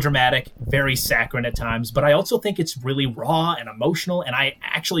is melodramatic, very saccharine at times, but I also think it's really raw and emotional, and I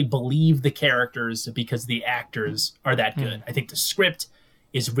actually believe the characters because the actors are that good. I think the script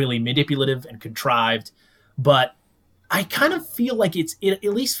is really manipulative and contrived, but I kind of feel like it at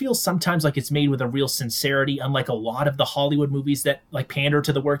least feels sometimes like it's made with a real sincerity, unlike a lot of the Hollywood movies that pander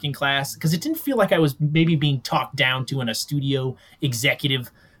to the working class, because it didn't feel like I was maybe being talked down to in a studio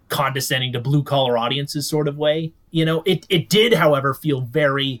executive condescending to blue-collar audiences sort of way. It did, however, feel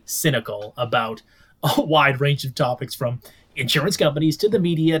very cynical about a wide range of topics, from insurance companies to the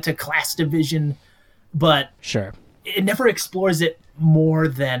media to class division, but sure, it never explores it more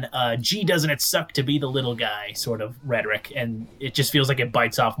than gee, doesn't it suck to be the little guy sort of rhetoric, and it just feels like it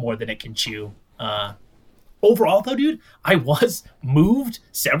bites off more than it can chew. Overall, though, dude, I was moved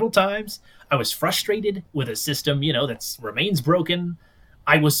several times. I was frustrated with a system, that remains broken.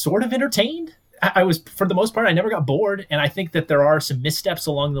 I was sort of entertained. I was, for the most part, I never got bored, and I think that there are some missteps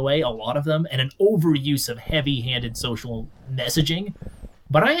along the way, a lot of them, and an overuse of heavy-handed social messaging.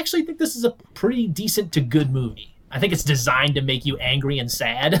 But I actually think this is a pretty decent to good movie. I think it's designed to make you angry and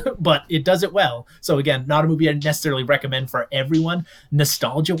sad, but it does it well. So again, not a movie I necessarily recommend for everyone.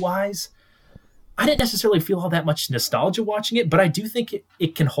 Nostalgia-wise, I didn't necessarily feel all that much nostalgia watching it, but I do think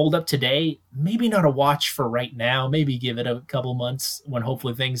it can hold up today. Maybe not a watch for right now. Maybe give it a couple months when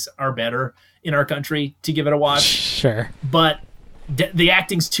hopefully things are better in our country to give it a watch. Sure. But the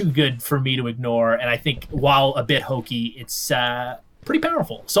acting's too good for me to ignore, and I think while a bit hokey, it's pretty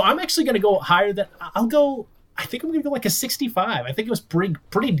powerful. So I'm actually going to go higher than I think I'm going to go like a 65. I think it was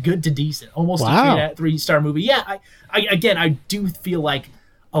pretty good to decent, almost a 3-star movie. Yeah, I do feel like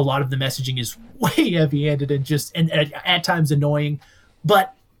a lot of the messaging is way heavy-handed and at times annoying,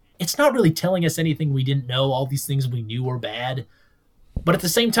 but it's not really telling us anything we didn't know. All these things we knew were bad, but at the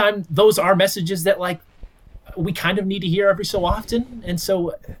same time, those are messages that like we kind of need to hear every so often. And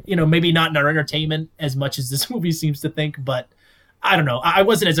so, maybe not in our entertainment as much as this movie seems to think, but I don't know. I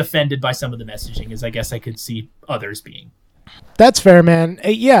wasn't as offended by some of the messaging as I guess I could see others being. That's fair, man.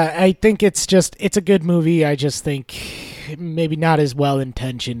 Yeah, I think it's a good movie. I just think maybe not as well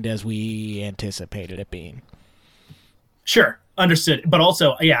intentioned as we anticipated it being. Sure, understood. But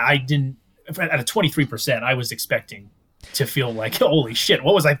also, yeah, I didn't. At a 23%, I was expecting to feel like, holy shit,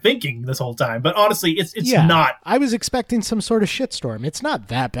 what was I thinking this whole time? But honestly, it's not. I was expecting some sort of shitstorm. It's not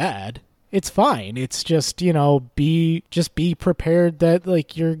that bad. It's fine. It's just, be prepared that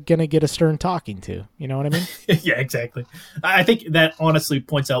like you're going to get a stern talking to. You know what I mean? Yeah, exactly. I think that honestly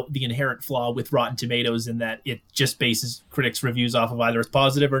points out the inherent flaw with Rotten Tomatoes in that it just bases critics' reviews off of either as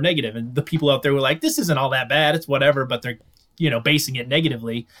positive or negative. And the people out there who are like, this isn't all that bad, it's whatever, but they're, basing it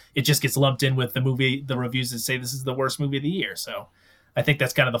negatively. It just gets lumped in with the reviews that say this is the worst movie of the year. So I think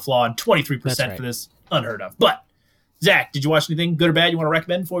that's kind of the flaw. And 23% for this, unheard of. But Zach, did you watch anything good or bad you want to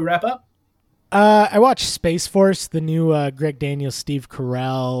recommend before we wrap up? I watched Space Force, the new Greg Daniels, Steve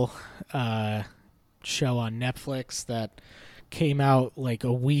Carell show on Netflix that came out like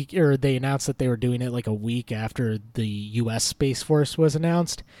a week, or they announced that they were doing it like a week after the U.S. Space Force was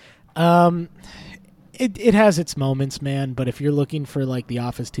announced. It has its moments, man, but if you're looking for like The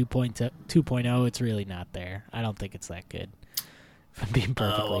Office 2.0, it's really not there. I don't think it's that good, if I'm being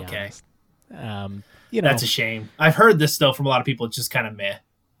perfectly honest. That's a shame. I've heard this, though, from a lot of people. It's just kind of meh.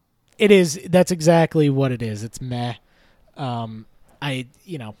 It is. That's exactly what it is. It's meh.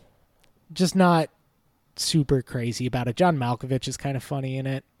 Just not super crazy about it. John Malkovich is kind of funny in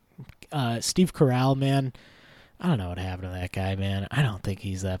it. Steve Carell, man, I don't know what happened to that guy, man. I don't think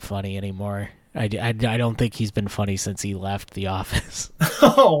he's that funny anymore. I don't think he's been funny since he left The Office.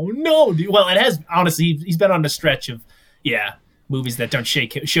 Oh, no. Dude. Well, it has, honestly, he's been on a stretch of, movies that don't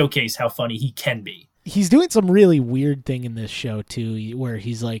showcase how funny he can be. He's doing some really weird thing in this show too, where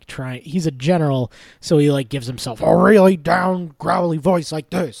he's like he's a general, so he like gives himself a really down growly voice like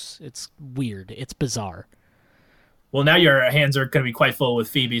this. It's weird. It's bizarre. Well, now your hands are going to be quite full with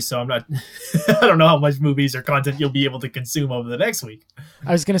Phoebe, so I don't know how much movies or content you'll be able to consume over the next week.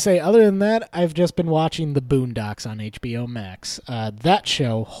 I was going to say, other than that, I've just been watching The Boondocks on HBO Max. That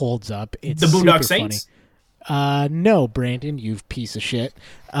show holds up. It's The Boondock Saints? Funny. No, Brandon, you piece of shit.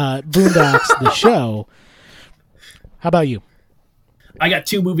 Boondocks, the show. How about you? I got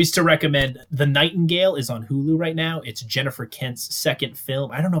 2 movies to recommend. The Nightingale is on Hulu right now. It's Jennifer Kent's second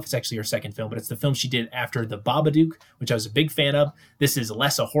film. I don't know if it's actually her second film, but it's the film she did after The Babadook, which I was a big fan of. This is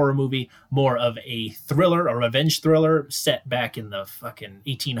less a horror movie, more of a thriller, a revenge thriller set back in the fucking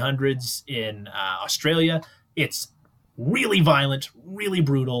 1800s in Australia. It's really violent, really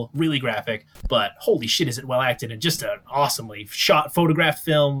brutal, really graphic, but holy shit, is it well acted and just an awesomely shot, photographed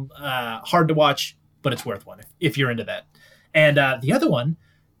film. Hard to watch, but it's worth one if you're into that. And the other one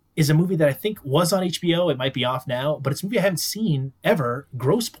is a movie that I think was on HBO. It might be off now, but it's a movie I haven't seen ever.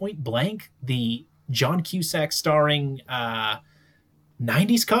 Grosse Pointe Blank, the John Cusack starring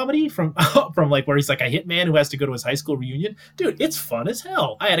 90s comedy from like where he's like a hitman who has to go to his high school reunion. Dude, it's fun as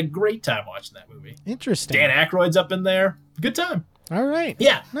hell. I had a great time watching that movie. Interesting. Dan Aykroyd's up in there. Good time. All right.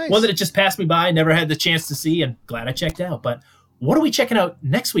 Yeah. Nice. One that it just passed me by, never had the chance to see, and glad I checked out. But what are we checking out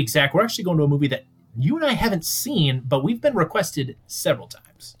next week, Zach? We're actually going to a movie that you and I haven't seen, but we've been requested several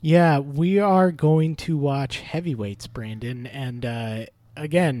times. Yeah, we are going to watch Heavyweights, Brandon. And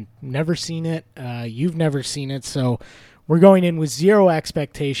again, never seen it. You've never seen it, so we're going in with zero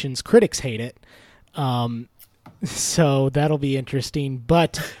expectations. Critics hate it. So that'll be interesting.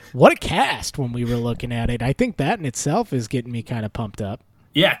 But what a cast when we were looking at it. I think that in itself is getting me kind of pumped up.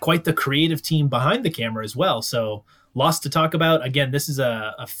 Yeah, quite the creative team behind the camera as well. So lots to talk about. Again, this is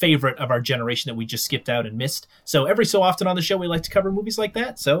a favorite of our generation that we just skipped out and missed. So every so often on the show, we like to cover movies like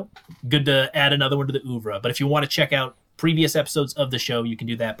that. So good to add another one to the oeuvre. But if you want to check out previous episodes of the show, you can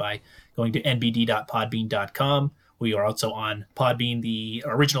do that by going to nbd.podbean.com We are also on Podbean, the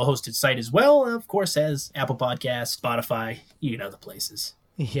original hosted site as well, of course, as Apple Podcasts, Spotify, you know the places.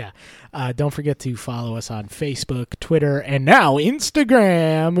 Yeah. Don't forget to follow us on Facebook, Twitter, and now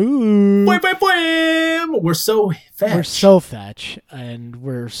Instagram. Ooh. Bam, bam, bam! We're so fetch. We're so fetch, and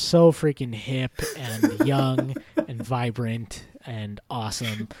we're so freaking hip and young and vibrant and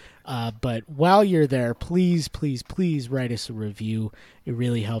awesome. But while you're there, please, please, please write us a review. It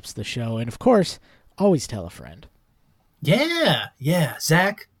really helps the show. And, of course, always tell a friend. Yeah.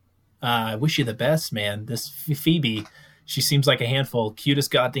 Zach, I wish you the best, man. This Phoebe, she seems like a handful. Cutest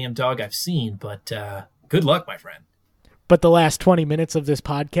goddamn dog I've seen, but good luck, my friend. But the last 20 minutes of this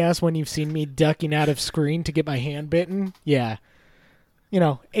podcast, when you've seen me ducking out of screen to get my hand bitten, yeah.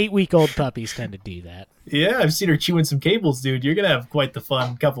 8-week-old puppies tend to do that. Yeah, I've seen her chewing some cables, dude. You're going to have quite the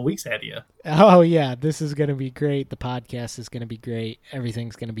fun couple weeks ahead of you. Oh, yeah. This is going to be great. The podcast is going to be great.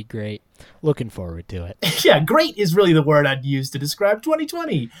 Everything's going to be great. Looking forward to it. Yeah, great is really the word I'd use to describe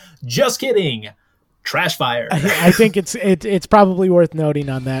 2020. Just kidding. Trash fire. I think it's probably worth noting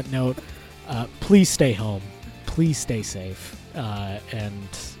on that note, please stay home. Please stay safe. And,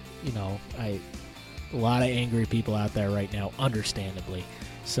 a lot of angry people out there right now, understandably.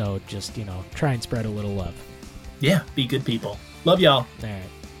 So just, try and spread a little love. Yeah, be good people. Love y'all. All right.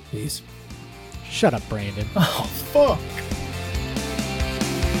 Peace. Shut up, Brandon. Oh, fuck.